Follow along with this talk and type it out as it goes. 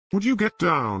Would you get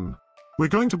down? We're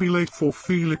going to be late for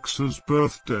Felix's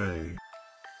birthday.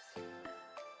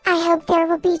 I hope there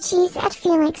will be cheese at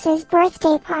Felix's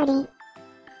birthday party.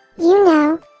 You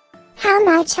know how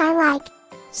much I like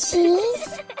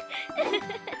cheese.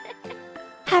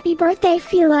 Happy birthday,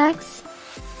 Felix!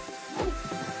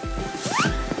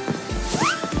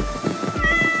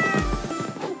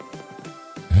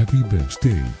 Happy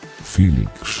birthday,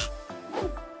 Felix.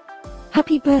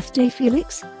 Happy birthday,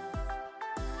 Felix!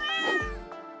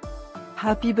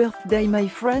 Happy birthday, my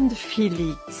friend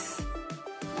Felix.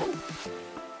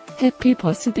 Happy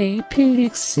birthday,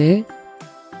 Felix.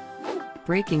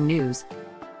 Breaking news.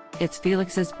 It's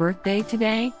Felix's birthday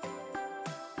today.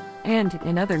 And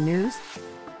in other news,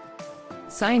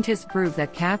 scientists prove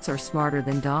that cats are smarter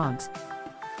than dogs.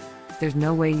 There's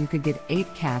no way you could get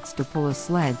 8 cats to pull a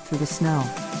sled through the snow.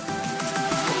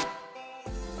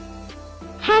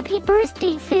 Happy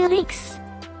birthday, Felix!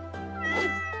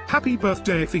 Happy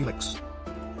birthday, Felix.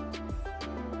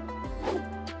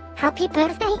 Happy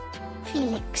birthday,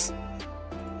 Felix.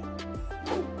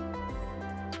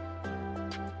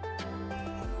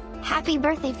 Happy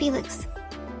birthday, Felix.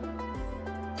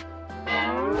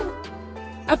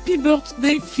 Happy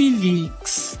birthday,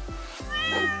 Felix.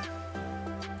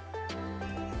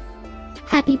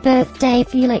 Happy birthday,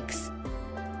 Felix.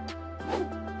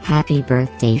 Happy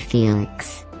birthday,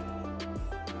 Felix.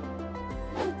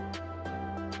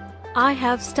 I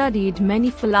have studied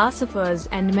many philosophers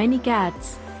and many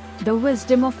cats. The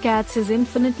wisdom of cats is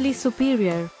infinitely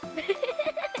superior.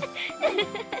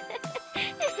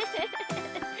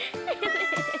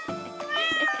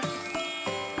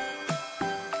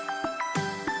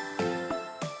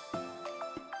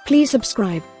 Please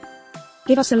subscribe,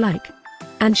 give us a like,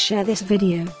 and share this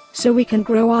video, so we can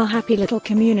grow our happy little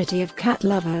community of cat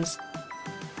lovers.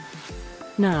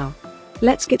 Now,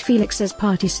 let's get Felix's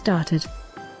party started.